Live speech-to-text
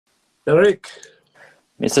Enric,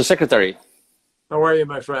 Mr. Secretary, how are you,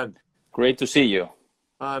 my friend? great to see you.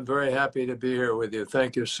 I'm very happy to be here with you.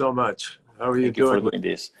 Thank you so much. How are you Thank you for doing? doing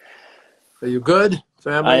this. Are you good? I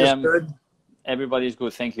Family is am, good? everybody's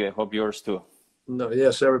good. Thank you. I hope yours too. No,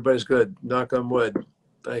 yes, everybody's good. Knock on wood.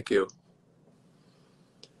 Thank you.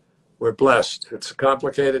 We're blessed. It's a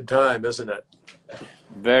complicated time, isn't it?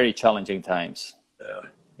 Very challenging times, Yeah,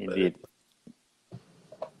 indeed.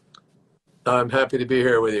 I'm happy to be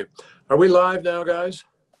here with you. Are we live now, guys?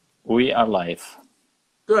 We are live.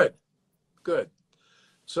 Good, good.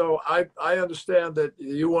 So I understand that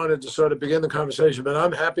you wanted to sort of begin the conversation, but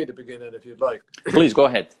I'm happy to begin it if you'd like. Please go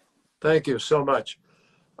ahead. Thank you so much.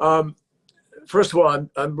 First of all,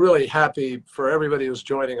 I'm really happy for everybody who's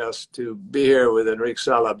joining us to be here with Enric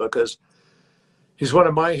Sala, because he's one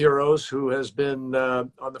of my heroes who has been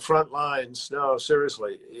on the front lines. No,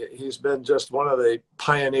 seriously, he's been just one of the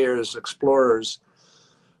pioneers, explorers,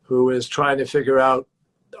 who is trying to figure out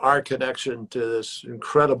our connection to this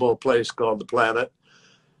incredible place called the planet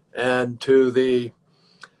and to the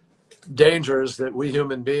dangers that we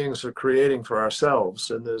human beings are creating for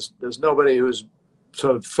ourselves. And there's nobody who's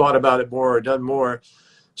sort of thought about it more or done more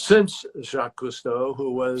since Jacques Cousteau,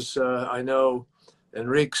 who was, I know,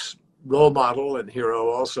 Enric's role model and hero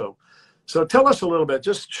also. So tell us a little bit,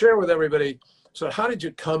 just share with everybody, so how did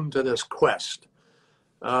you come to this quest?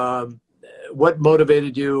 What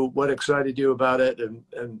motivated you? What excited you about it?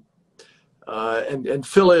 And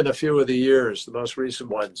fill in a few of the years, the most recent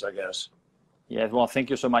ones, I guess. Yeah, well, thank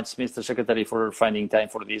you so much, Mr. Secretary, for finding time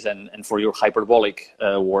for this and for your hyperbolic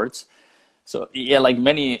words. So yeah, like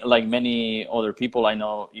many other people, I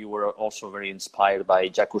know you were also very inspired by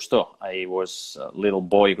Jacques Cousteau. I was a little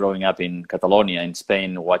boy growing up in Catalonia in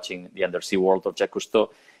Spain, watching the undersea world of Jacques Cousteau,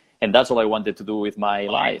 and that's all I wanted to do with my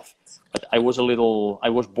life. But I was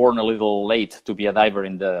born a little late to be a diver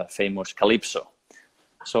in the famous Calypso.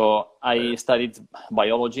 So I studied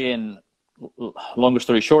biology, and long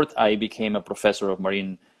story short, I became a professor of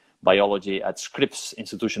marine biology at Scripps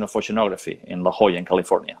Institution of Oceanography in La Jolla, in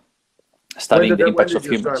California, studying the impacts of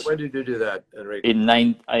humans. When did you do that,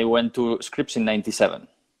 Enric? I went to Scripps in '97.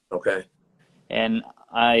 Okay. And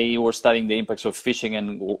I was studying the impacts of fishing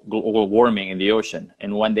and global warming in the ocean.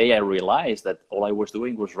 And one day I realized that all I was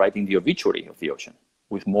doing was writing the obituary of the ocean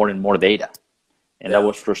with more and more data. And that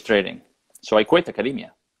was frustrating. So I quit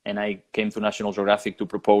academia and I came to National Geographic to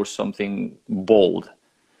propose something bold,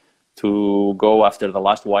 to go after the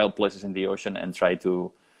last wild places in the ocean and try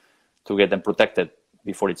to get them protected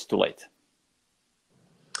before it's too late.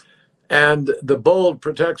 And the bold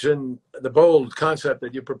protection, the bold concept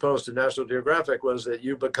that you proposed to National Geographic was that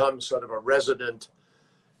you become sort of a resident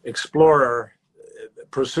explorer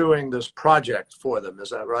pursuing this project for them. Is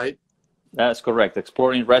that right? That's correct.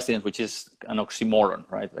 Exploring residents, which is an oxymoron,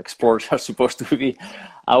 right? Explorers are supposed to be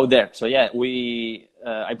out there. So yeah,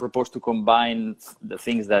 I proposed to combine the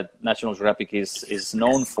things that National Geographic is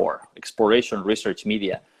known for, exploration, research,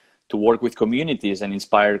 media, to work with communities and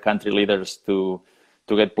inspire country leaders to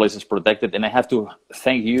get places protected. And I have to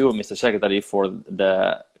thank you, Mr. Secretary, for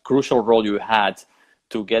the crucial role you had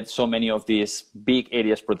to get so many of these big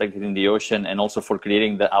areas protected in the ocean, and also for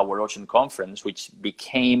creating Our Ocean Conference, which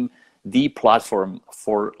became the platform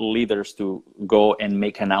for leaders to go and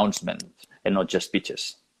make announcements and not just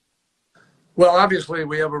speeches. Well, obviously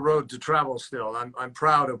we have a road to travel still. I'm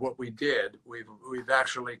proud of what we did. We've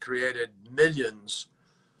actually created millions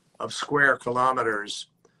of square kilometers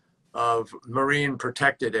of marine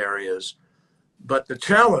protected areas. But the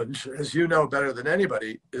challenge, as you know better than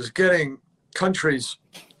anybody, is getting countries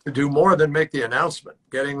to do more than make the announcement,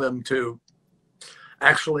 getting them to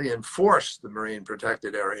actually enforce the marine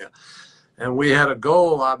protected area. And we had a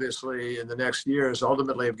goal, obviously, in the next years,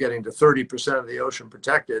 ultimately of getting to 30% of the ocean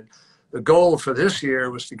protected. The goal for this year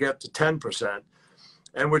was to get to 10%.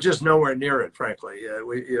 And we're just nowhere near it, frankly.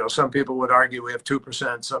 Some people would argue we have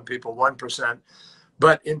 2%, some people 1%.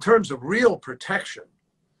 But in terms of real protection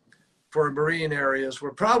for marine areas, we're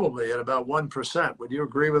probably at about 1%. Would you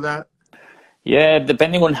agree with that? Yeah,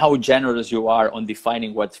 depending on how generous you are on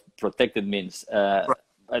defining what protected means.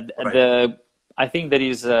 Right. I think there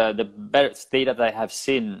is the best data that I have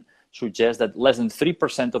seen suggests that less than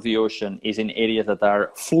 3% of the ocean is in areas that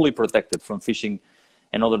are fully protected from fishing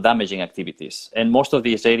and other damaging activities. And most of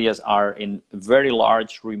these areas are in very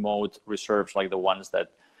large remote reserves, like the ones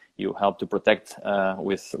that you helped to protect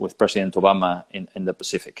with President Obama in the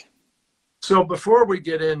Pacific. So before we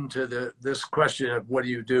get into this question of what do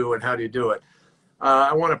you do and how do you do it,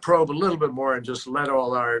 I want to probe a little bit more and just let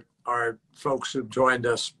all our folks who've joined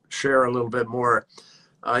us share a little bit more.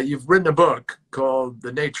 You've written a book called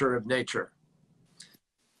The Nature of Nature.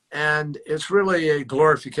 And it's really a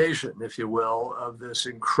glorification, if you will, of this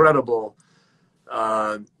incredible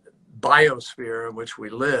biosphere in which we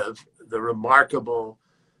live, the remarkable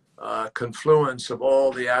confluence of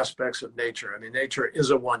all the aspects of nature. I mean, nature is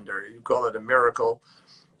a wonder. You call it a miracle.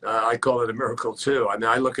 I call it a miracle too. I mean,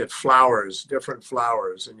 I look at flowers, different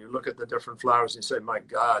flowers, and you look at the different flowers and you say, my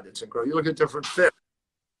God, it's incredible. You look at different fish.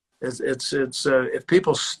 If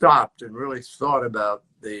people stopped and really thought about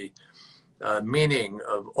the meaning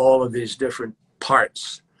of all of these different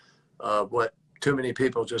parts of what too many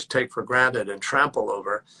people just take for granted and trample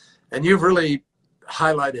over. And you've really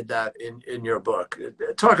highlighted that in your book.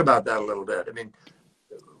 Talk about that a little bit. I mean,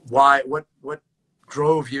 what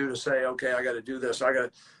drove you to say, okay, I got to do this. I got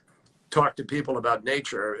to talk to people about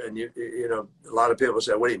nature. And you know, a lot of people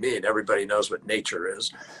say, what do you mean? Everybody knows what nature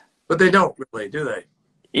is, but they don't really, do they?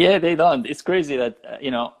 Yeah, they don't. It's crazy that, you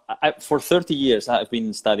know, for 30 years, I've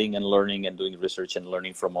been studying and learning and doing research and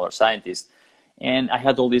learning from other scientists. And I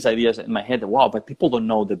had all these ideas in my head, wow, but people don't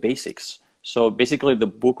know the basics. So basically the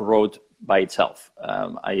book wrote by itself.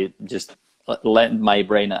 I just lent my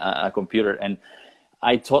brain a computer, and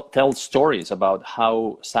I tell stories about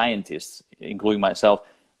how scientists, including myself,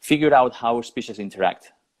 figured out how species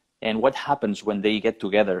interact and what happens when they get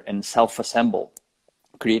together and self-assemble,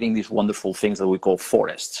 creating these wonderful things that we call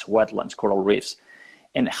forests, wetlands, coral reefs,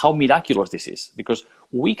 and how miraculous this is, because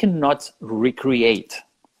we cannot recreate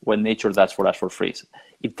what nature does for us for free.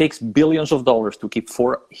 It takes billions of dollars to keep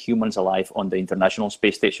 4 humans alive on the International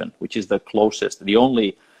Space Station, which is the closest, the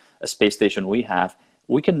only space station we have.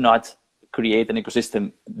 We cannot create an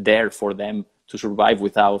ecosystem there for them to survive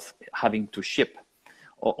without having to ship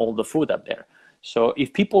all the food up there. So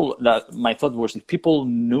if people, my thought was, if people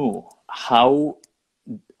knew how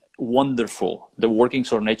wonderful the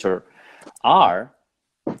workings of nature are,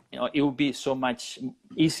 you know, it would be so much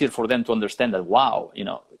easier for them to understand that, wow, you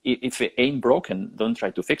know, if it ain't broken, don't try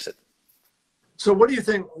to fix it. So what do you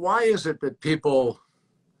think, why is it that people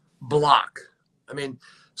block? I mean,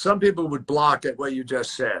 some people would block at what you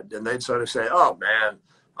just said, and they'd sort of say, oh man,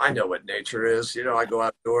 I know what nature is. You know, I go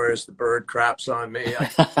outdoors, the bird craps on me,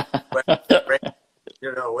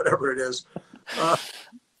 you know, whatever it is.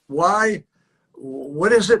 Why?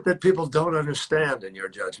 What is it that people don't understand in your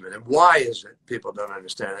judgment? And why is it people don't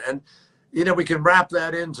understand it? And, you know, we can wrap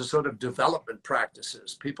that into sort of development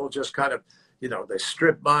practices. People just kind of, you know, they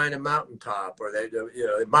strip mine a mountaintop, or they do, you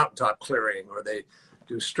know, mountaintop clearing, or they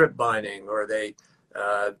do strip mining, or they,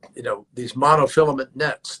 you know, these monofilament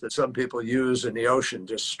nets that some people use in the ocean,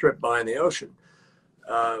 just strip mine the ocean.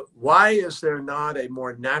 Why is there not a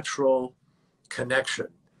more natural connection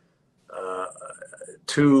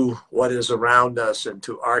to what is around us and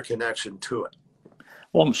to our connection to it?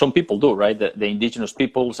 Well, some people do, right? The indigenous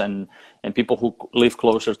peoples and people who live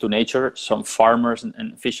closer to nature, some farmers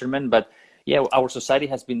and fishermen. But yeah, our society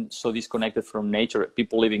has been so disconnected from nature.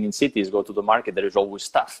 People living in cities go to the market, there is always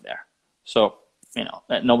stuff there. So, you know,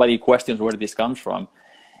 nobody questions where this comes from.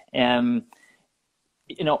 And,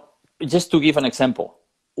 you know, just to give an example,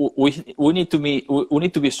 we need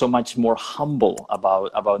to be so much more humble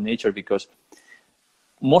about nature, because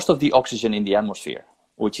most of the oxygen in the atmosphere,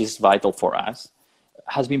 which is vital for us,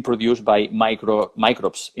 has been produced by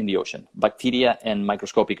microbes in the ocean, bacteria and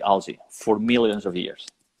microscopic algae, for millions of years.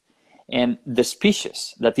 And the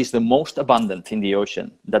species that is the most abundant in the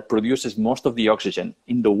ocean, that produces most of the oxygen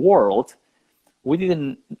in the world, we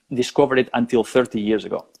didn't discover it until 30 years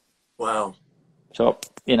ago. Wow. So,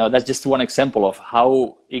 you know, that's just one example of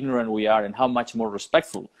how ignorant we are and how much more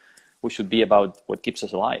respectful we should be about what keeps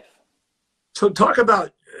us alive. So talk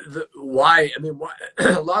about why. I mean, why,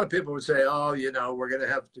 a lot of people would say, oh, you know, we're going to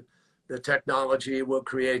have the technology will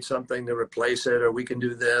create something to replace it, or we can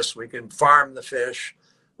do this, we can farm the fish.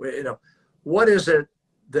 You know, what is it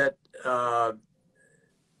that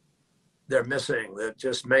they're missing that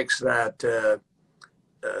just makes that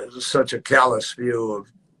such a callous view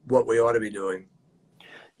of what we ought to be doing?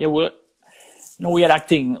 Yeah, well, you know, we are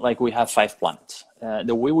acting like we have 5 planets.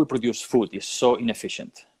 The way we produce food is so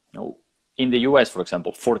inefficient. You know, in the US, for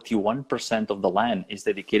example, 41% of the land is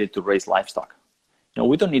dedicated to raise livestock. You know,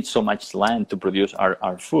 we don't need so much land to produce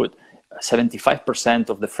our food. 75%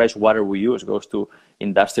 of the fresh water we use goes to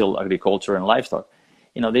industrial agriculture and livestock.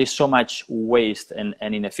 You know, there's so much waste and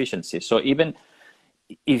inefficiency. So even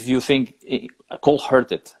if you think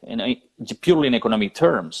cold-hearted, you know, purely in economic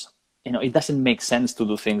terms, you know, it doesn't make sense to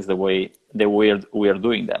do things the way we are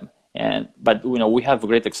doing them. But you know, we have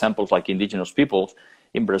great examples like indigenous peoples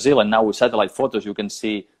in Brazil, and now with satellite photos, you can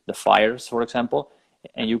see the fires, for example,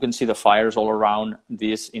 and you can see the fires all around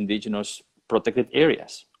these indigenous protected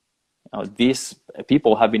areas. These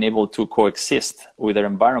people have been able to coexist with their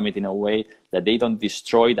environment in a way that they don't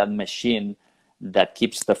destroy that machine that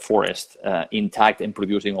keeps the forest intact and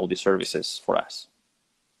producing all these services for us.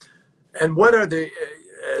 And what are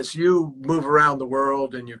as you move around the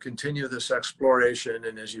world and you continue this exploration,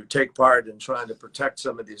 and as you take part in trying to protect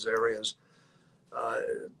some of these areas,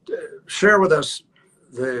 share with us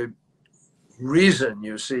the reason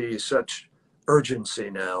you see such urgency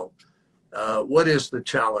now. What is the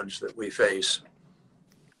challenge that we face?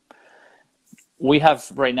 We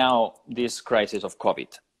have right now this crisis of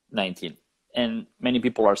COVID-19, and many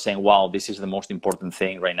people are saying, wow, this is the most important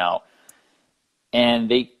thing right now. And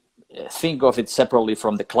they think of it separately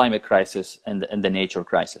from the climate crisis and the nature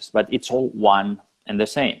crisis, but it's all one and the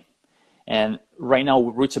same. And right now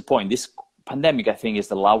we've reached a point, this pandemic, I think, is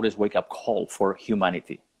the loudest wake-up call for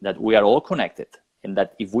humanity, that we are all connected, and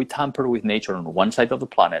that if we tamper with nature on one side of the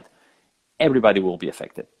planet, everybody will be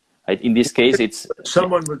affected. Right? In this case, it's...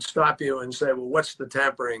 Someone would stop you and say, well, what's the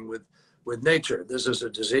tampering with nature? This is a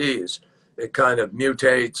disease. It kind of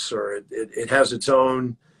mutates, or it has its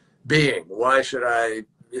own being. Why should I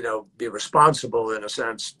be responsible, in a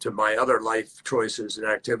sense, to my other life choices and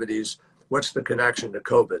activities? What's the connection to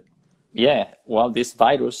COVID? Yeah, well, this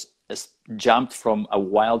virus has jumped from a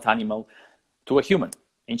wild animal to a human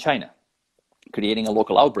in China, creating a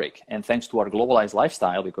local outbreak. And thanks to our globalized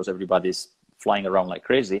lifestyle, because everybody's flying around like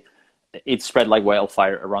crazy, it spread like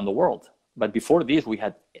wildfire around the world. But before this, we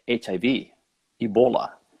had HIV,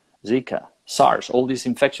 Ebola, Zika, SARS. All these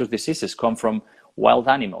infectious diseases come from wild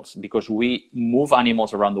animals because we move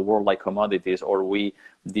animals around the world like commodities, or we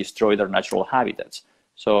destroy their natural habitats.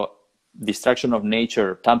 So destruction of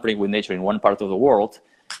nature, tampering with nature in one part of the world,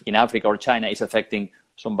 in Africa or China, is affecting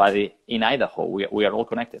somebody in Idaho. We are all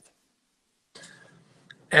connected.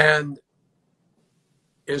 And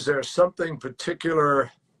is there something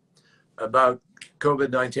particular about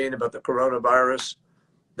COVID-19, about the coronavirus,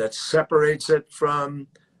 that separates it from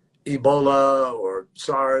Ebola or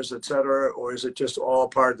SARS, et cetera, or is it just all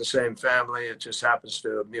part of the same family? It just happens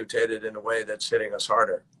to have mutated in a way that's hitting us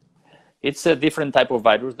harder. It's a different type of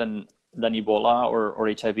virus than Ebola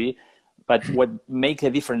or HIV. But what makes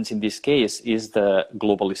a difference in this case is the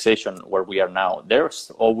globalization where we are now.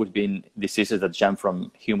 There's always been diseases that jump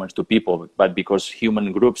from humans to people, but because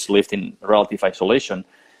human groups lived in relative isolation,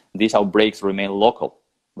 these outbreaks remain local.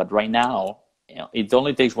 But right now, it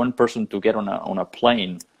only takes one person to get on a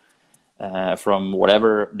plane from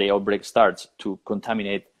wherever the outbreak starts to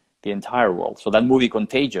contaminate the entire world. So that movie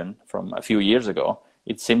Contagion from a few years ago,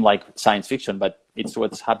 it seemed like science fiction, but it's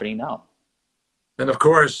what's happening now. And of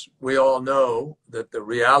course, we all know that the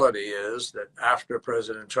reality is that after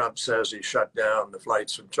President Trump says he shut down the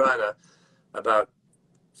flights from China, about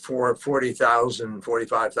 40,000,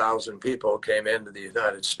 45,000 people came into the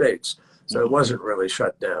United States. So it wasn't really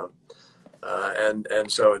shut down.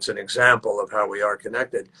 And so it's an example of how we are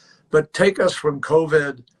connected. But take us from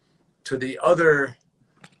COVID to the other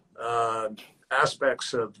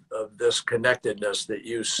aspects of this connectedness that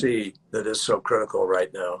you see that is so critical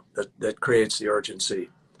right now, that creates the urgency.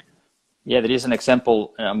 Yeah, there is an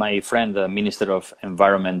example. My friend, the Minister of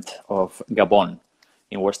Environment of Gabon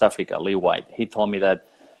in West Africa, Lee White, he told me that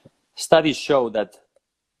studies show that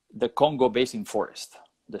the Congo Basin forest,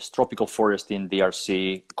 this tropical forest in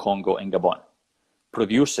DRC, Congo, and Gabon,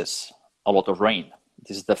 produces a lot of rain.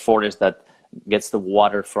 This is the forest that gets the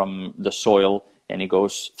water from the soil, and it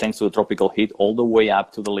goes, thanks to the tropical heat, all the way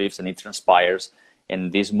up to the leaves, and it transpires.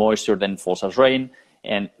 And this moisture then falls as rain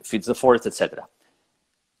and feeds the forest, etc.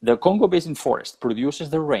 The Congo Basin forest produces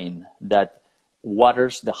the rain that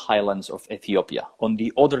waters the highlands of Ethiopia on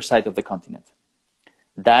the other side of the continent.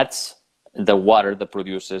 That's the water that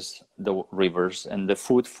produces the rivers and the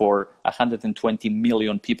food for 120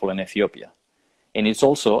 million people in Ethiopia. And it's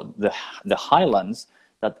also the highlands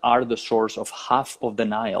that are the source of half of the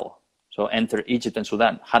Nile. So enter Egypt and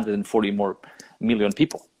Sudan, 140 more million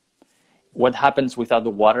people. What happens without the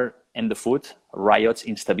water and the food? Riots,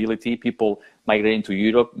 instability, people migrating to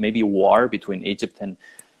Europe, maybe war between Egypt and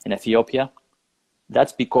Ethiopia.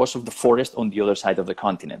 That's because of the forest on the other side of the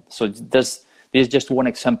continent. So this is just one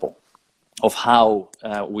example of how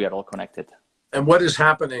we are all connected. And what is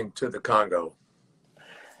happening to the Congo?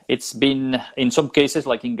 It's been, in some cases,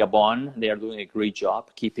 like in Gabon, they are doing a great job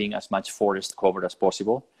keeping as much forest covered as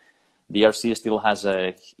possible. DRC still has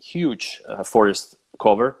a huge forest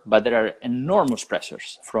cover, but there are enormous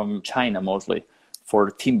pressures from China mostly for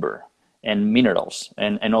timber and minerals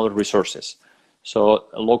and other resources. So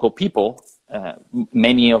local people,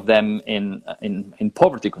 many of them in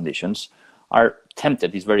poverty conditions, are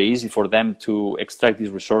tempted. It's very easy for them to extract these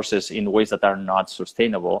resources in ways that are not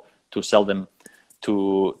sustainable to sell them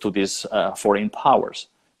to these foreign powers.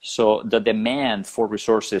 So the demand for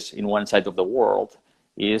resources in one side of the world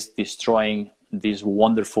is destroying this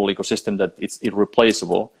wonderful ecosystem that it's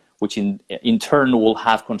irreplaceable, which in turn will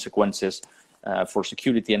have consequences for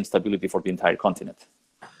security and stability for the entire continent.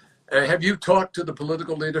 Have you talked to the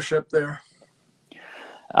political leadership there?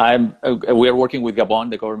 We are working with Gabon,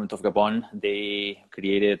 the government of Gabon. They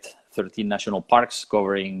created 13 national parks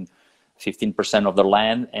covering 15% of their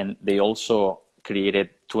land, and they also created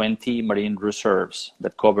 20 marine reserves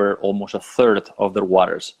that cover almost a third of their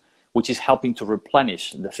waters, which is helping to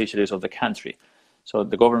replenish the fisheries of the country. So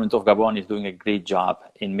the government of Gabon is doing a great job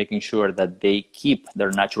in making sure that they keep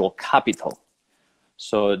their natural capital,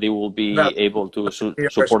 so they will be able to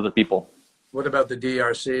support the people. What about the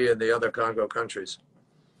DRC and the other Congo countries?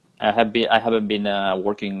 I haven't been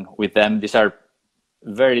working with them. These are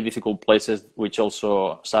very difficult places which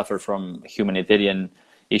also suffer from humanitarian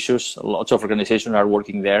issues. Lots of organizations are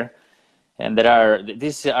working there, and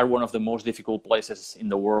these are one of the most difficult places in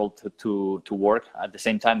the world to work. At the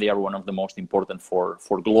same time, they are one of the most important for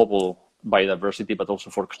global biodiversity, but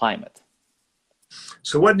also for climate.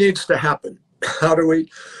 So what needs to happen? How do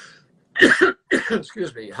we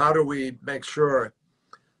excuse me, how do we make sure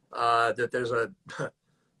that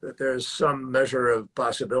there's some measure of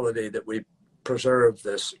possibility that we preserve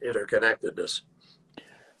this interconnectedness?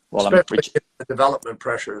 Well, especially the development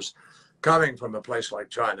pressures coming from a place like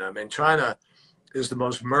China. I mean, China is the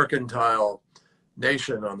most mercantile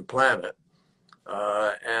nation on the planet,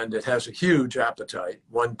 and it has a huge appetite,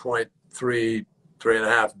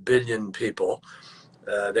 3.5 billion people.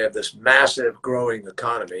 They have this massive growing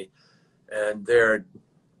economy, and their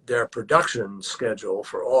production schedule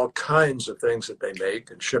for all kinds of things that they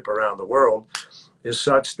make and ship around the world is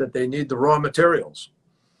such that they need the raw materials.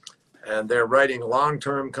 And they're writing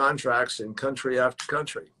long-term contracts in country after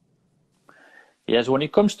country. Yes, when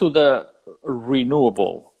it comes to the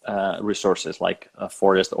renewable resources like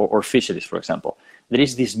forest or fisheries, for example, there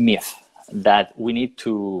is this myth that we need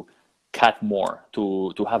to cut more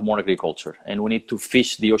to have more agriculture, and we need to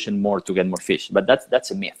fish the ocean more to get more fish. But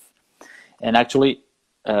that's a myth. And actually,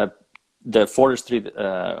 the forestry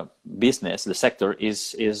business, the sector,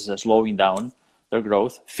 is slowing down their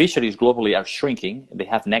growth. Fisheries globally are shrinking. They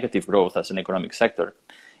have negative growth as an economic sector.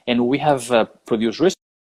 And we have produced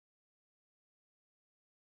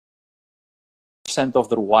 % of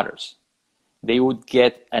their waters. They would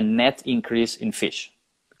get a net increase in fish,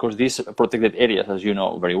 because these protected areas, as you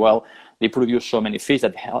know very well, they produce so many fish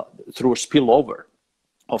that through a spillover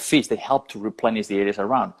of fish, they help to replenish the areas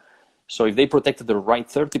around. So if they protected the right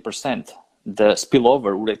 30%, the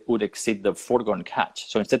spillover would exceed the foregone catch.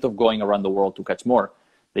 So instead of going around the world to catch more,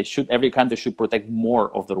 every country should protect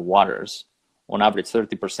more of their waters, on average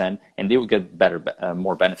 30%, and they will get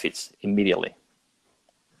more benefits immediately.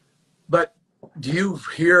 But do you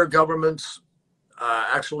hear governments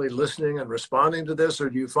actually listening and responding to this, or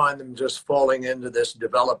do you find them just falling into this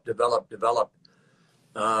develop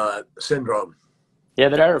syndrome? Yeah,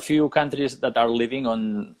 there are a few countries that are living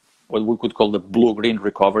on what we could call the blue-green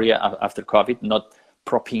recovery after COVID, not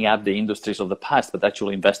propping up the industries of the past, but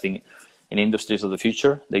actually investing in industries of the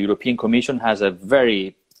future. The European Commission has a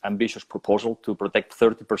very ambitious proposal to protect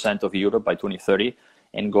 30% of Europe by 2030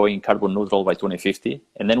 and going carbon neutral by 2050.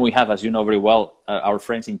 And then we have, as you know very well, our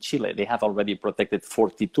friends in Chile. They have already protected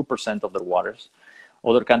 42% of their waters.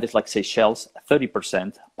 Other countries like Seychelles,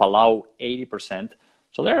 30%, Palau, 80%.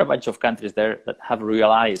 So there are a bunch of countries there that have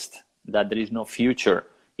realized that there is no future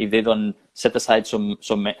if they don't set aside some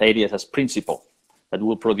areas as principle that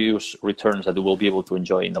will produce returns that we will be able to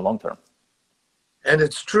enjoy in the long term. And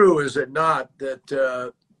it's true, is it not,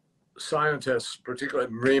 that scientists, particularly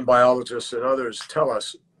marine biologists and others, tell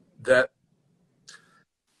us that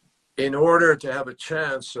in order to have a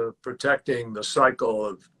chance of protecting the cycle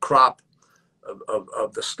of crop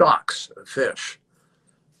of the stocks of fish,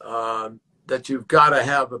 that you've got to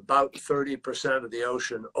have about 30% of the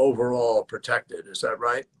ocean overall protected. Is that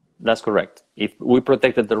right? That's correct. If we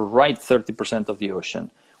protected the right 30% of the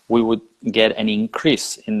ocean, we would get an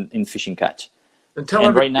increase in fishing catch. And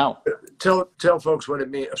right now, tell folks what it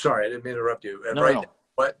means. I'm sorry, I didn't mean to interrupt you. And no.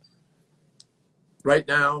 What? Right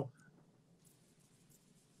now?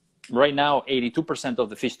 Right now, 82% of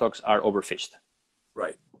the fish stocks are overfished.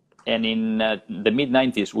 Right. And in the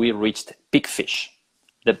mid-90s, we reached peak fish.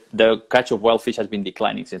 The catch of wild fish has been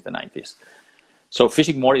declining since the 90s. So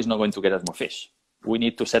fishing more is not going to get us more fish. We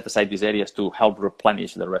need to set aside these areas to help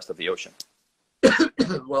replenish the rest of the ocean.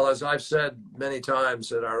 Well, as I've said many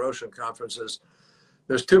times at our ocean conferences,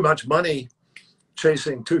 there's too much money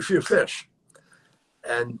chasing too few fish.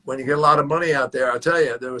 And when you get a lot of money out there, I'll tell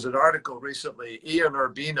you, there was an article recently. Ian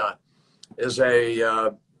Urbina is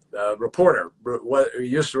a reporter. He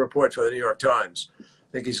used to report for the New York Times. I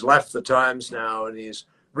think he's left the Times now, and he's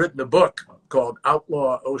written a book called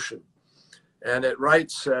Outlaw Ocean. And it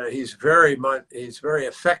writes, he's very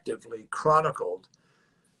effectively chronicled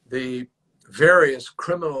the various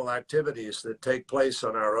criminal activities that take place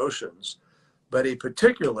on our oceans. But he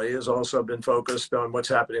particularly has also been focused on what's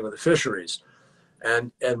happening with the fisheries.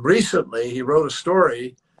 And recently he wrote a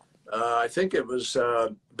story, I think it was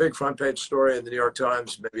a big front page story in the New York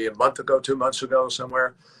Times, maybe a month ago, 2 months ago,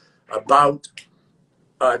 somewhere, about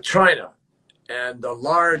China and the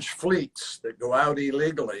large fleets that go out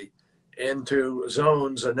illegally into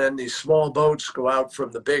zones, and then these small boats go out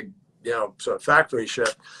from the big, sort of factory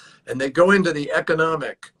ship, and they go into the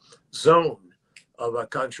economic zone of a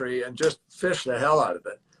country and just fish the hell out of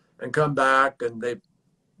it and come back, and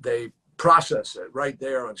they process it right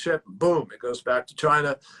there on ship. Boom, it goes back to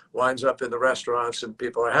China, winds up in the restaurants, and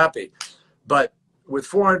people are happy. But with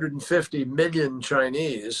 450 million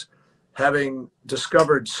Chinese having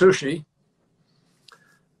discovered sushi,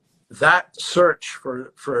 that search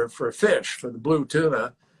for fish, for the blue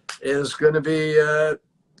tuna, is going to be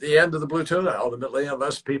the end of the blue tuna, ultimately,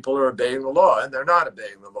 unless people are obeying the law, and they're not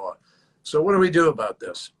obeying the law. So what do we do about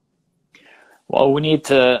this? Well, we need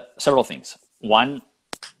several things. One,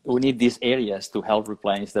 we need these areas to help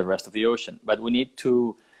replenish the rest of the ocean, but we need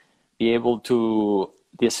to be able to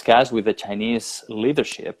discuss with the Chinese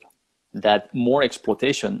leadership that more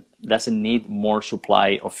exploitation doesn't need more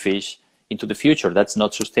supply of fish into the future. That's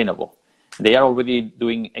not sustainable. They are already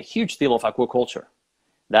doing a huge deal of aquaculture.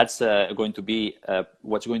 That's going to be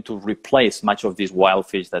what's going to replace much of this wild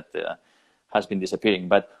fish that has been disappearing.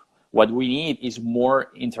 But what we need is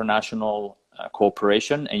more international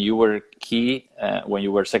cooperation, and you were key when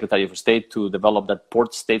you were Secretary of State to develop that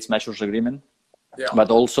Port States Measures Agreement. Yeah. But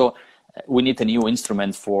also, we need a new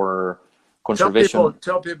instrument for conservation.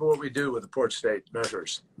 Tell people what we do with the Port State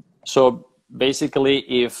Measures. So basically,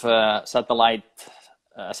 if satellite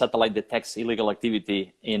detects illegal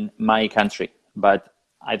activity in my country, but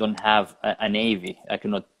I don't have a navy, I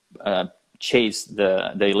cannot chase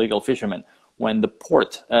the illegal fishermen. When the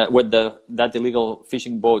port, that illegal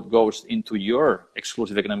fishing boat goes into your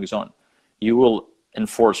exclusive economic zone, you will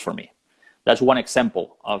enforce for me. That's one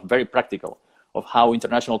example of very practical of how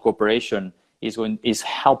international cooperation is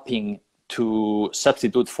helping to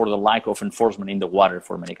substitute for the lack of enforcement in the water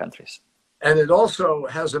for many countries. And it also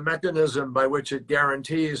has a mechanism by which it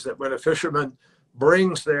guarantees that when a fisherman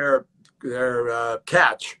brings their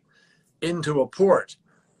catch into a port,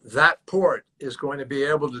 that port is going to be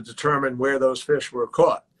able to determine where those fish were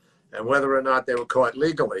caught and whether or not they were caught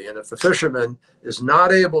legally. And if the fisherman is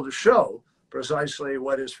not able to show precisely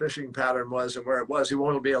what his fishing pattern was and where it was, he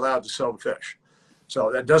won't be allowed to sell the fish.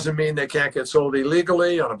 So that doesn't mean they can't get sold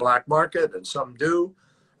illegally on a black market, and some do.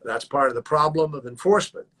 That's part of the problem of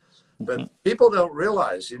enforcement. But people don't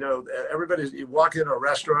realize, you walk into a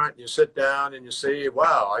restaurant and you sit down and you see,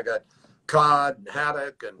 wow, I got cod and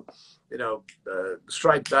haddock and,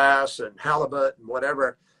 striped bass and halibut and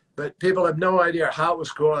whatever. But people have no idea how it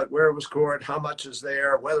was caught, where it was caught, how much is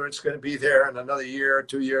there, whether it's going to be there in another year or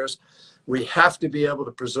 2 years. We have to be able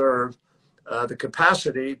to preserve the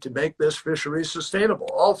capacity to make this fishery sustainable,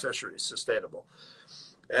 all fisheries sustainable.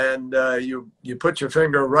 And you put your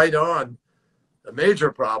finger right on a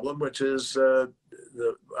major problem, which is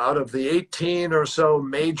out of the 18 or so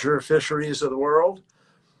major fisheries of the world,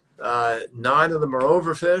 9 of them are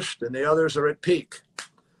overfished and the others are at peak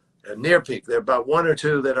and near peak. There are about 1 or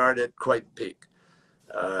 2 that aren't at quite peak.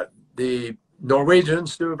 The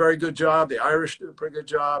Norwegians do a very good job. The Irish do a pretty good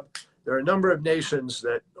job. There are a number of nations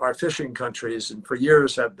that are fishing countries and for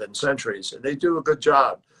years have been centuries, and they do a good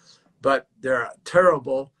job. But there are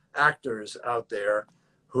terrible actors out there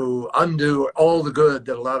who undo all the good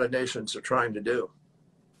that a lot of nations are trying to do.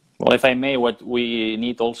 Well, if I may, what we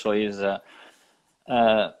need also is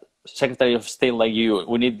Secretary of State like you.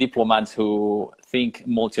 We need diplomats who think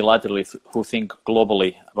multilaterally, who think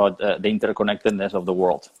globally about the interconnectedness of the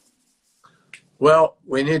world. Well,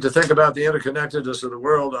 we need to think about the interconnectedness of the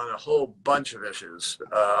world on a whole bunch of issues,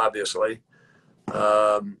 obviously.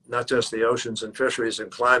 Not just the oceans and fisheries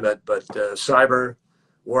and climate, but cyber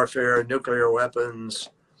warfare, nuclear weapons,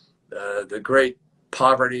 the great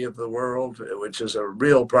poverty of the world, which is a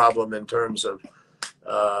real problem in terms of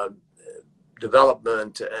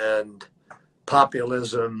development and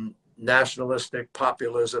populism, nationalistic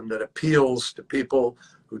populism that appeals to people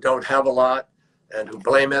who don't have a lot and who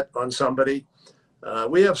blame it on somebody.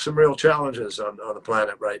 We have some real challenges on the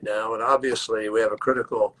planet right now, and obviously we have a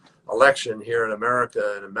critical election here in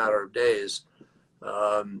America in a matter of days,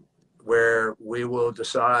 where we will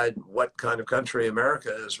decide what kind of country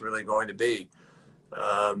America is really going to be,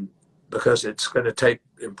 because it's going to take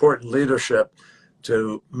important leadership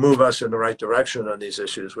to move us in the right direction on these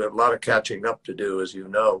issues. We have a lot of catching up to do, as you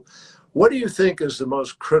know. What do you think is the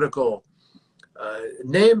most critical?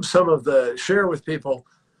 Name some of share with people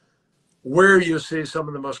where you see some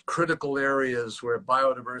of the most critical areas where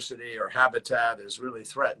biodiversity or habitat is really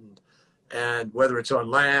threatened, and whether it's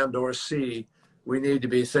on land or sea, we need to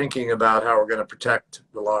be thinking about how we're going to protect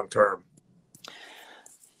the long term.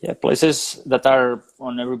 Yeah, places that are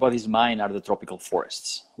on everybody's mind are the tropical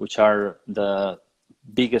forests, which are the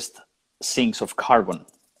biggest sinks of carbon,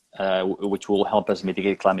 which will help us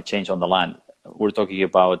mitigate climate change on the land. We're talking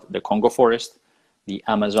about the Congo forest, the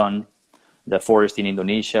Amazon, the forest in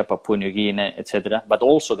Indonesia, Papua New Guinea, etc. But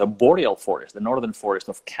also the boreal forest, the northern forest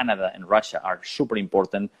of Canada and Russia are super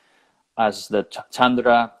important, as the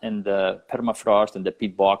tundra and the permafrost and the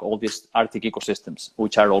peat bog, all these Arctic ecosystems,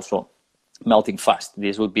 which are also melting fast.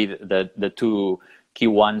 These would be the two key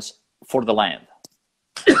ones for the land.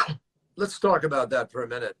 Let's talk about that for a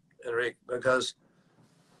minute, Enric, because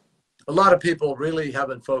a lot of people really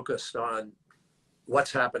haven't focused on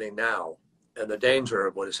what's happening now and the danger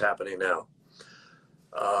of what is happening now.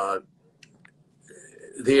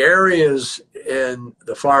 The areas in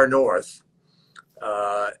the far north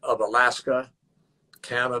of Alaska,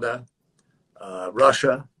 Canada,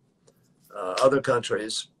 Russia, other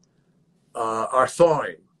countries are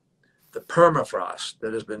thawing. The permafrost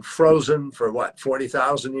that has been frozen for what,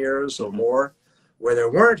 40,000 years or more, where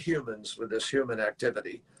there weren't humans with this human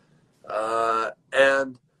activity.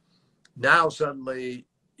 And now suddenly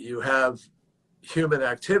you have human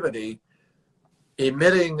activity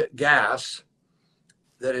emitting gas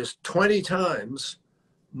that is 20 times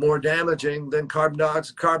more damaging than carbon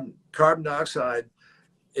dioxide. Carbon dioxide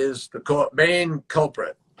is the main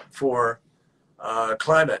culprit for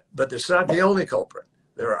climate, but it's not the only culprit.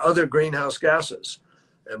 There are other greenhouse gases,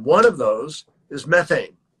 and one of those is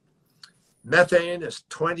methane. Methane is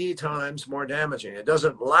 20 times more damaging. It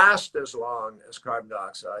doesn't last as long as carbon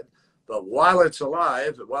dioxide, but while it's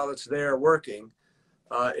alive, while it's there working,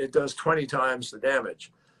 it does 20 times the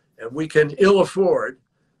damage. And we can ill afford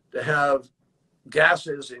to have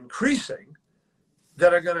gases increasing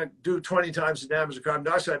that are going to do 20 times the damage of carbon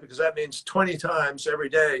dioxide, because that means 20 times every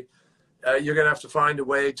day you're going to have to find a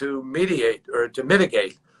way to mediate or to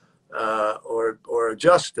mitigate or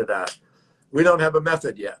adjust to that. We don't have a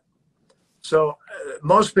method yet. So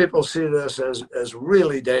most people see this as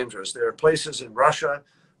really dangerous. There are places in Russia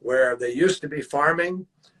where they used to be farming,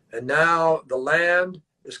 and now the land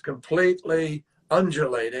is completely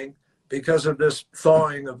undulating because of this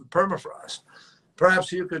thawing of the permafrost.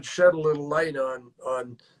 Perhaps you could shed a little light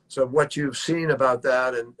on so what you've seen about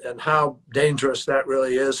that and how dangerous that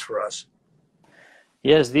really is for us.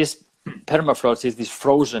 Yes, this permafrost is this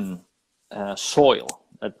frozen soil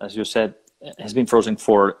that, as you said, has been frozen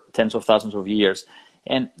for tens of thousands of years.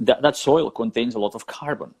 And that soil contains a lot of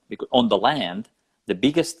carbon, because on the land, the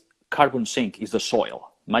biggest carbon sink is the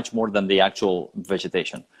soil, much more than the actual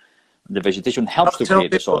vegetation. The vegetation helps to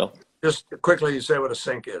create the soil. Just quickly, you say what a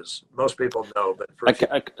sink is. Most people know, but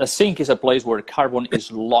a sink is a place where carbon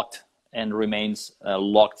is locked and remains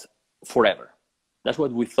locked forever. That's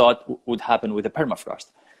what we thought would happen with the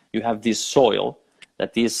permafrost. You have this soil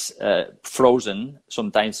that is frozen,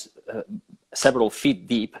 sometimes several feet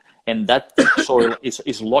deep, and that soil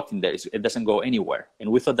is locked in there. It doesn't go anywhere.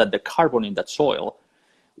 And we thought that the carbon in that soil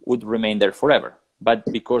would remain there forever. But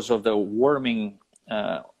because of the warming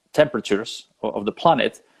temperatures of the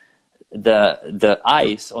planet, the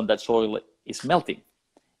ice on that soil is melting.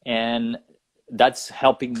 And that's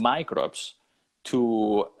helping microbes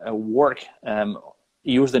to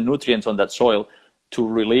use the nutrients on that soil to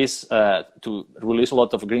release a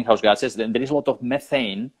lot of greenhouse gases. Then there is a lot of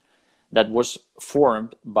methane that was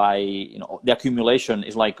formed by, the accumulation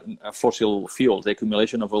is like fossil fuels, the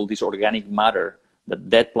accumulation of all this organic matter that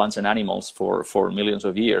dead plants and animals for millions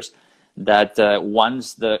of years, that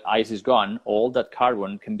once the ice is gone, all that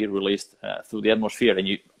carbon can be released through the atmosphere. And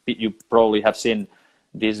you probably have seen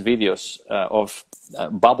these videos of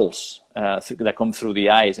bubbles that come through the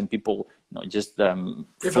ice, and people just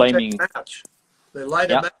flaming. They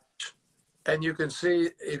light a match, and you can see,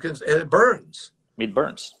 it burns. It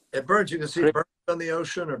burns. It burns. You can see it burning on the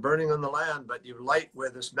ocean or burning on the land, but you light where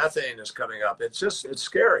this methane is coming up. It's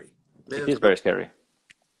scary. It is very scary.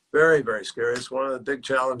 Very, very scary. It's one of the big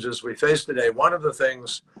challenges we face today. One of the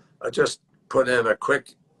things, I just put in a quick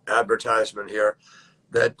advertisement here,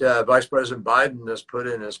 that Vice President Biden has put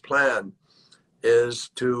in his plan is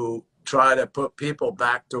to try to put people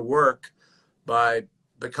back to work by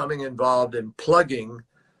becoming involved in plugging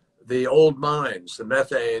the old mines, the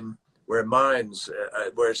methane where mines,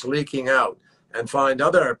 where it's leaking out, and find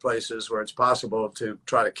other places where it's possible to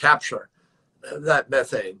try to capture that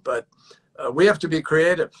methane. But we have to be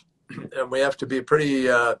creative, and we have to be pretty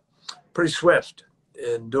swift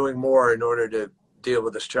in doing more in order to deal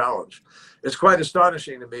with this challenge. It's quite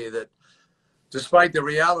astonishing to me that despite the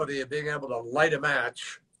reality of being able to light a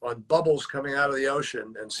match on bubbles coming out of the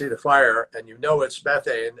ocean and see the fire, and you know it's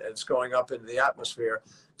methane and it's going up into the atmosphere,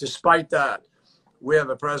 despite that, we have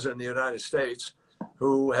a president of the United States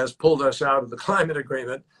who has pulled us out of the climate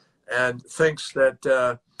agreement and thinks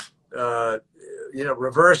that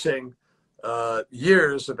reversing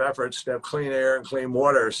years of efforts to have clean air and clean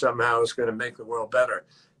water somehow is going to make the world better.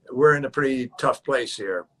 We're in a pretty tough place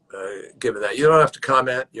here, given that. You don't have to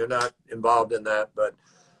comment. You're not involved in that. But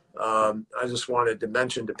I just wanted to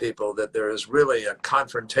mention to people that there is really a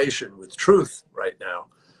confrontation with truth right now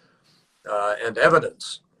and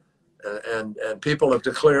evidence. And people have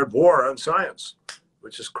declared war on science,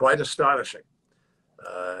 which is quite astonishing.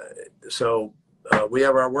 So we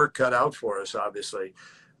have our work cut out for us, obviously.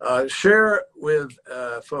 Share with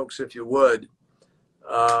folks, if you would,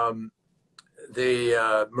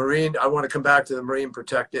 the marine. I want to come back to the marine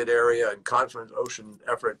protected area and confident ocean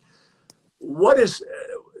effort. What is,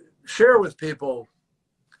 share with people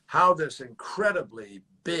how this incredibly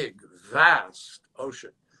big, vast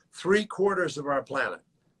ocean, 3/4 of our planet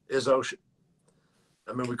is ocean.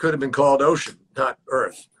 I mean, we could have been called ocean, not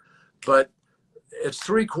Earth, but it's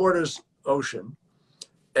 3/4 ocean.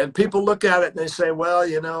 And people look at it and they say, well,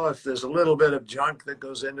 you know, if there's a little bit of junk that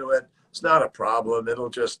goes into it, it's not a problem. It'll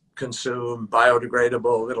just consume,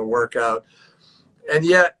 biodegradable, it'll work out. And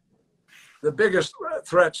yet, the biggest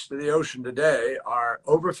threats to the ocean today are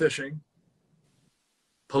overfishing,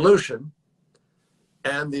 pollution,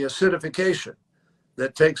 and the acidification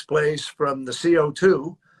that takes place from the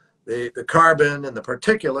CO2, the carbon and the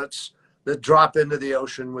particulates that drop into the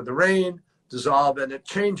ocean with the rain, dissolve, and it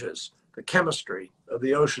changes the chemistry of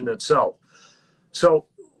the ocean itself. So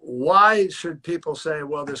why should people say,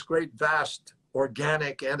 well, this great vast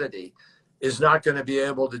organic entity is not going to be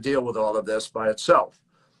able to deal with all of this by itself?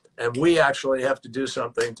 And we actually have to do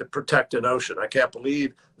something to protect an ocean. I can't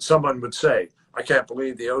believe someone would say, I can't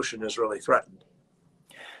believe the ocean is really threatened.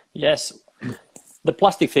 Yes. The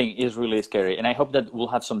plastic thing is really scary, and I hope that we'll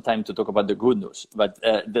have some time to talk about the good news. But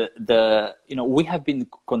we have been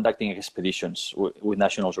conducting expeditions with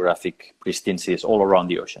National Geographic Pristine Seas all around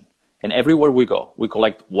the ocean, and everywhere we go, we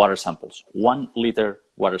collect water samples, 1 liter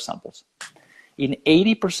water samples. In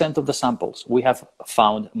 80% of the samples, we have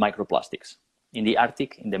found microplastics. In the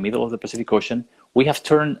Arctic, in the middle of the Pacific Ocean, we have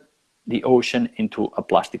turned the ocean into a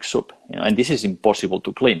plastic soup, and this is impossible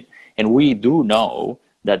to clean. And we do know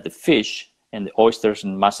that the fish and the oysters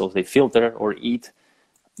and mussels, they filter or eat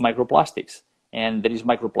microplastics. And there is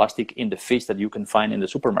microplastic in the fish that you can find in the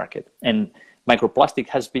supermarket. And microplastic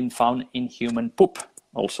has been found in human poop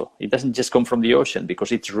also. It doesn't just come from the ocean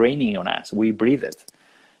because it's raining on us. We breathe it.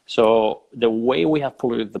 So the way we have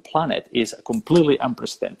polluted the planet is completely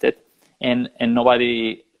unprecedented. And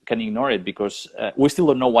nobody can ignore it because we still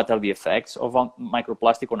don't know what are the effects of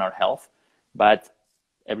microplastic on our health. But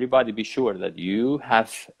everybody be sure that you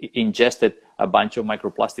have ingested a bunch of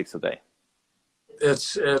microplastics today.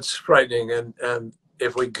 It's frightening, and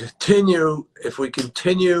if we continue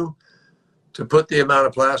to put the amount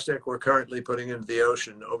of plastic we're currently putting into the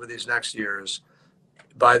ocean over these next years,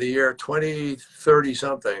 by the year 2030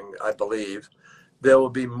 something, I believe, there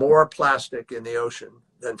will be more plastic in the ocean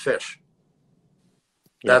than fish.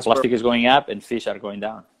 Yeah, plastic is going up and fish are going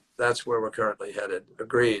down. That's where we're currently headed.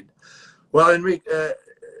 Agreed. Well, Enric,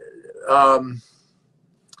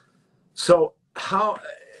 so how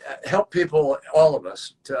help people, all of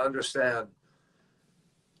us, to understand,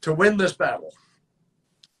 to win this battle,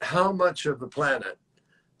 how much of the planet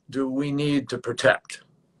do we need to protect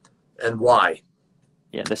and why?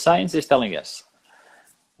 Yeah, the science is telling us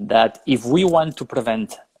that if we want to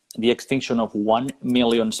prevent the extinction of 1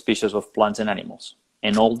 million species of plants and animals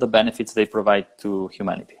and all the benefits they provide to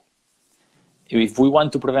humanity, if we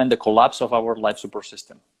want to prevent the collapse of our life support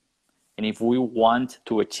system, and if we want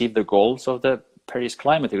to achieve the goals of the Paris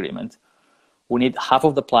Climate Agreement, we need half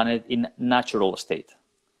of the planet in natural state,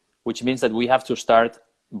 which means that we have to start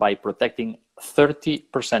by protecting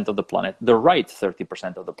 30% of the planet, the right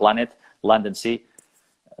 30% of the planet, land and sea,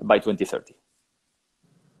 by 2030.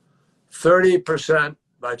 30%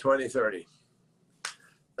 by 2030.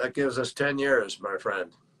 That gives us 10 years, my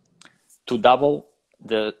friend. To double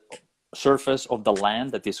the surface of the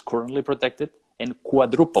land that is currently protected and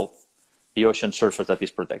quadruple the ocean surface that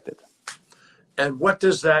is protected. And what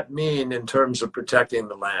does that mean in terms of protecting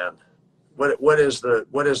the land? What is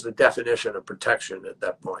the definition of protection at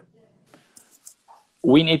that point?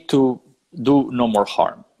 We need to do no more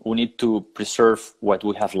harm. We need to preserve what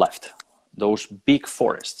we have left, those big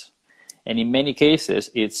forests. And in many cases,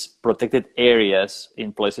 it's protected areas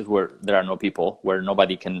in places where there are no people, where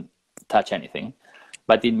nobody can touch anything.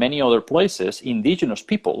 But in many other places, indigenous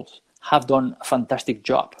peoples have done a fantastic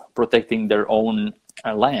job protecting their own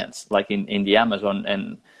lands, like in the Amazon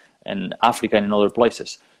and Africa and in other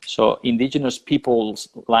places. So indigenous peoples'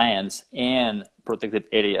 lands and protected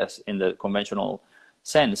areas in the conventional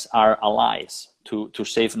sense are allies to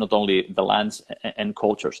save not only the lands and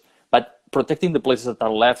cultures, but protecting the places that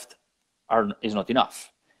are left is not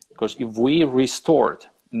enough. Because if we restored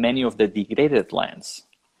many of the degraded lands,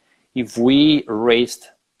 if we raised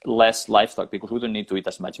less livestock, because we don't need to eat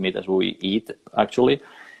as much meat as we eat, actually,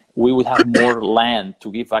 we would have more land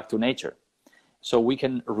to give back to nature. So we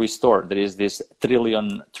can restore. There is this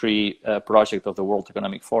trillion tree project of the World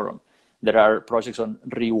Economic Forum. There are projects on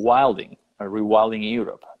rewilding in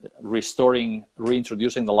Europe,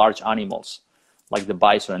 reintroducing the large animals like the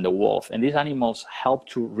bison and the wolf. And these animals help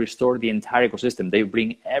to restore the entire ecosystem. They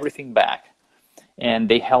bring everything back, and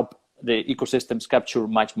they help the ecosystems capture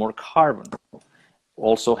much more carbon,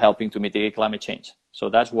 also helping to mitigate climate change. So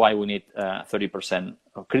that's why we need 30%,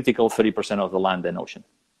 a critical 30% of the land and ocean.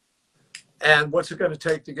 And what's it going to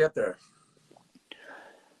take to get there?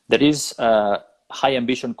 There is a high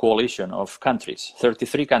ambition coalition of countries,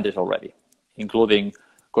 33 countries already, including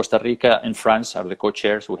Costa Rica and France are the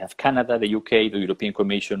co-chairs. We have Canada, the UK, the European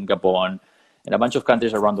Commission, Gabon, and a bunch of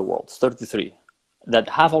countries around the world, 33, that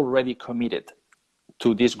have already committed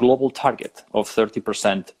to this global target of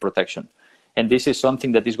 30% protection. And this is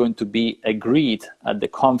something that is going to be agreed at the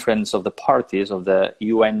conference of the parties of the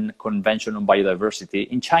UN Convention on Biodiversity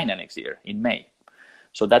in China next year, in May.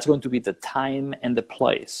 So that's going to be the time and the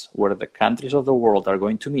place where the countries of the world are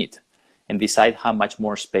going to meet and decide how much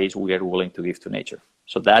more space we are willing to give to nature.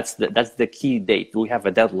 So that's the key date. We have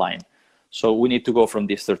a deadline. So we need to go from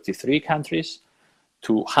these 33 countries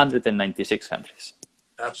to 196 countries.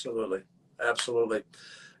 Absolutely, absolutely.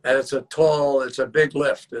 And it's a big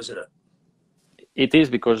lift, isn't it? It is,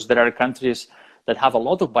 because there are countries that have a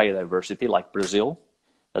lot of biodiversity, like Brazil,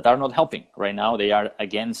 that are not helping. Right now, they are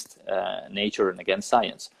against nature and against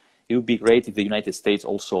science. It would be great if the United States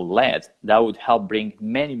also led. That would help bring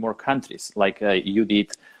many more countries, like you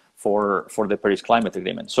did for the Paris Climate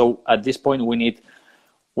Agreement. So at this point, we need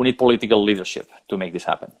political leadership to make this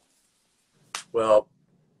happen. Well,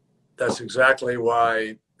 that's exactly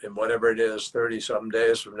why, in whatever it is, 30-some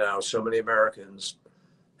days from now, so many Americans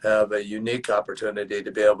have a unique opportunity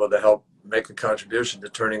to be able to help make a contribution to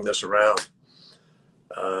turning this around.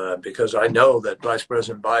 Because I know that Vice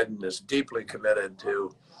President Biden is deeply committed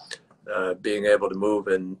to being able to move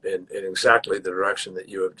in exactly the direction that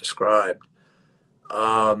you have described.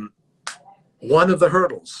 One of the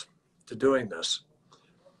hurdles to doing this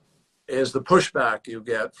is the pushback you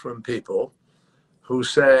get from people who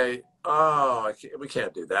say, oh, we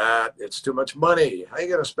can't do that. It's too much money. How are you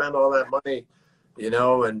going to spend all that money? You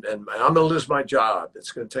know, and I'm going to lose my job.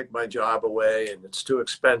 It's going to take my job away, and it's too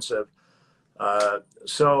expensive.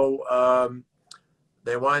 So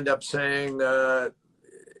they wind up saying,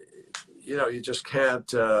 you know, you just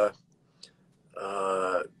can't, you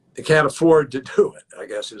can't afford to do it, I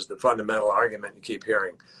guess, is the fundamental argument you keep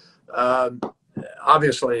hearing.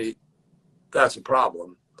 Obviously, that's a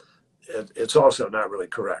problem. It's also not really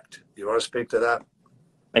correct. You want to speak to that?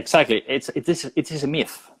 Exactly. It is a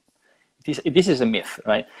myth. This is a myth,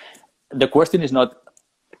 right? The question is not,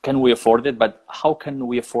 can we afford it, but how can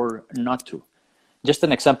we afford not to? Just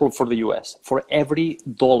an example for the US. For every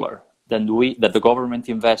dollar that the government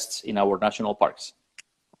invests in our national parks,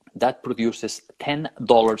 that produces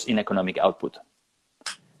 $10 in economic output.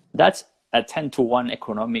 That's a 10-to-1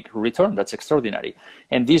 economic return. That's extraordinary.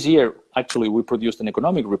 And this year, actually, we produced an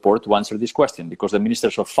economic report to answer this question, because the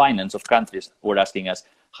ministers of finance of countries were asking us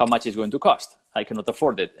how much it's going to cost. I cannot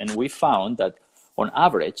afford it. And we found that on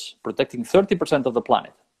average, protecting 30% of the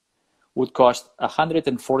planet would cost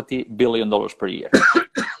 $140 billion per year.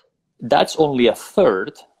 That's only a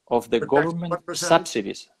third of the government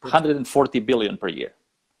subsidies, $140 billion per year.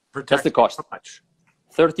 That's the cost.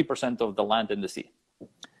 30% of the land and the sea.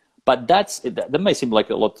 But that may seem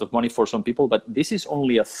like a lot of money for some people, but this is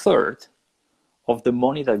only a third of the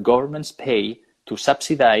money that governments pay to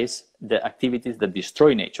subsidize the activities that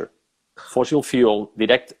destroy nature. Fossil fuel,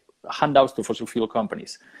 direct handouts to fossil fuel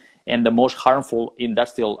companies, and the most harmful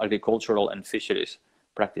industrial, agricultural, and fisheries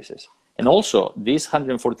practices. And also, this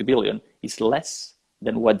 140 billion is less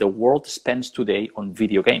than what the world spends today on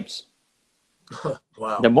video games.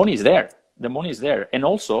 Wow. The money is there. The money is there. And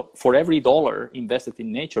also, for every dollar invested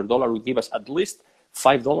in nature, dollar will give us at least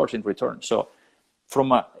 $5 in return. So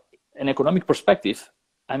from an economic perspective,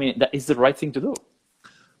 I mean, that is the right thing to do.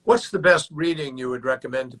 What's the best reading you would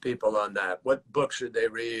recommend to people on that? What book should they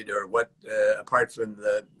read, or what, apart from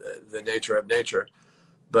the nature of nature?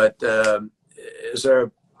 But is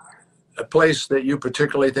there a place that you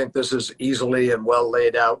particularly think this is easily and well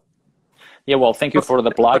laid out? Yeah, well, thank you for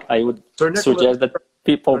the plug. I would suggest that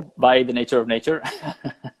people buy The Nature of Nature.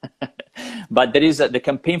 But there is the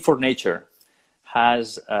Campaign for Nature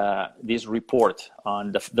has this report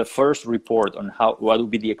on the first report on what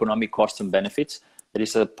would be the economic costs and benefits. There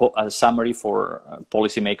is a summary for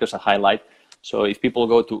policymakers, a highlight. So if people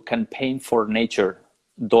go to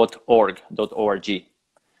campaignfornature.org,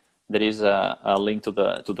 there is a link to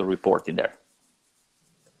the report in there.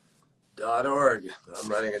 .org. I'm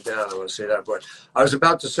writing it down. I want to see that report. I was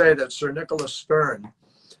about to say that Sir Nicholas Stern,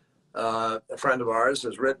 a friend of ours,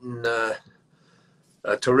 has written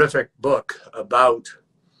a terrific book about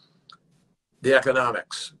the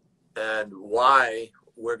economics and why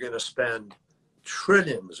we're going to spend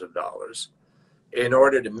trillions of dollars in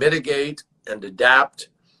order to mitigate and adapt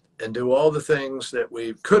and do all the things that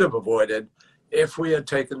we could have avoided if we had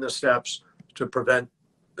taken the steps to prevent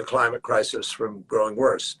the climate crisis from growing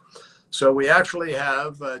worse. So we actually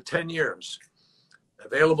have 10 years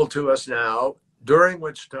available to us now, during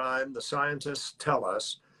which time the scientists tell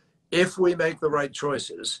us if we make the right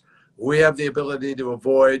choices, we have the ability to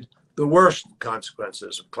avoid the worst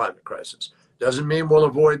consequences of climate crisis. Doesn't mean we'll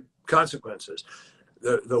avoid consequences.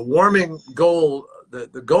 The warming goal,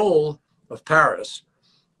 the goal of Paris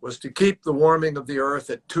was to keep the warming of the Earth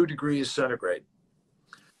at 2 degrees centigrade.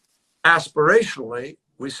 Aspirationally,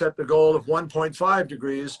 we set the goal of 1.5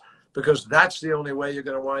 degrees because that's the only way you're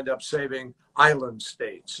going to wind up saving island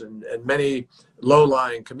states and many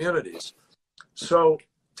low-lying communities. So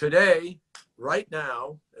today, right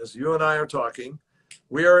now, as you and I are talking,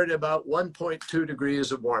 we are at about 1.2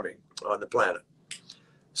 degrees of warming on the planet.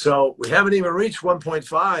 So we haven't even reached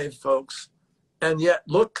 1.5, folks, and yet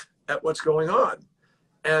look at what's going on.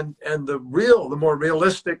 And the more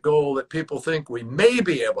realistic goal that people think we may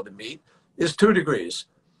be able to meet is 2 degrees.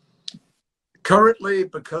 Currently,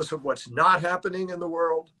 because of what's not happening in the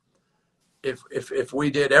world, if we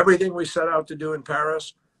did everything we set out to do in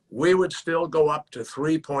Paris, we would still go up to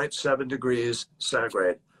 3.7 degrees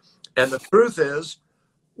centigrade. And the truth is,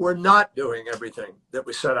 we're not doing everything that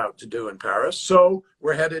we set out to do in Paris. So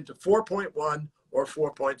we're headed to 4.1 or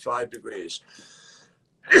 4.5 degrees.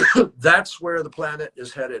 That's where the planet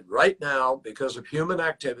is headed right now because of human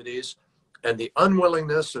activities and the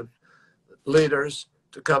unwillingness of leaders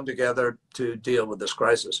to come together to deal with this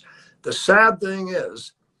crisis. The sad thing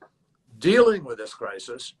is, dealing with this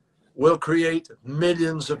crisis will create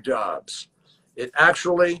millions of jobs. It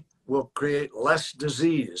actually will create less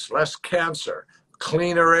disease, less cancer,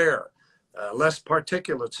 cleaner air, less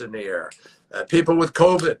particulates in the air. People with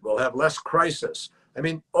COVID will have less crisis. I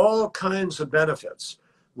mean, all kinds of benefits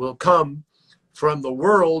will come from the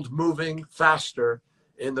world moving faster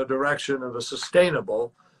in the direction of a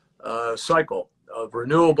sustainable cycle of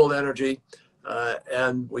renewable energy.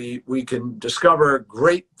 And we can discover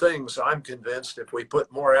great things, I'm convinced, if we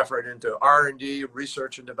put more effort into R&D,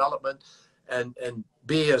 research and development, and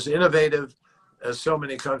be as innovative as so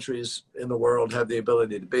many countries in the world have the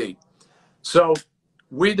ability to be. So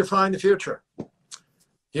we define the future.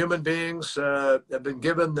 Human beings have been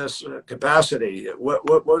given this capacity.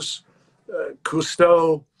 What was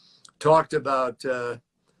Cousteau talked about,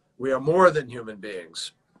 we are more than human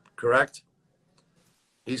beings, correct?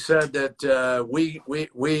 He said that we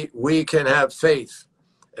can have faith,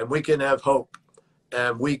 and we can have hope,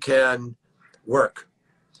 and we can work.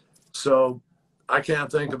 So I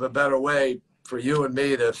can't think of a better way for you and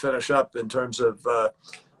me to finish up in terms of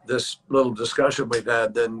this little discussion we've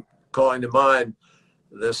had than calling to mind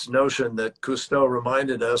this notion that Cousteau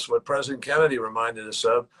reminded us, what President Kennedy reminded us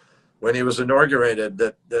of when he was inaugurated,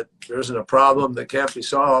 that there isn't a problem that can't be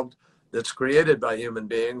solved that's created by human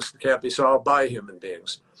beings, can't be solved by human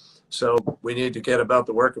beings. So we need to get about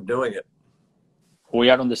the work of doing it. We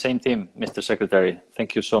are on the same team, Mr. Secretary.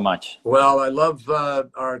 Thank you so much. Well, I love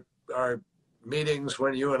our meetings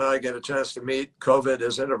when you and I get a chance to meet. COVID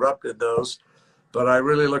has interrupted those, but I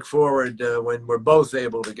really look forward when we're both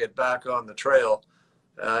able to get back on the trail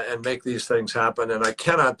and make these things happen. And I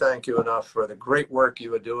cannot thank you enough for the great work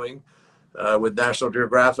you are doing with National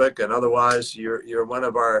Geographic, and otherwise you're one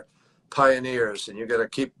of our pioneers, and you got to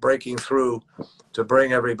keep breaking through to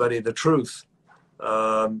bring everybody the truth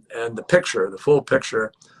and the picture, the full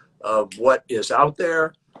picture of what is out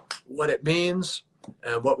there, what it means,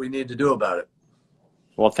 and what we need to do about it.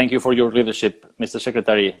 Well, thank you for your leadership, Mr.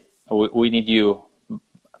 Secretary. We need you.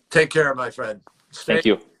 Take care, my friend. Thank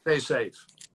you. Stay safe.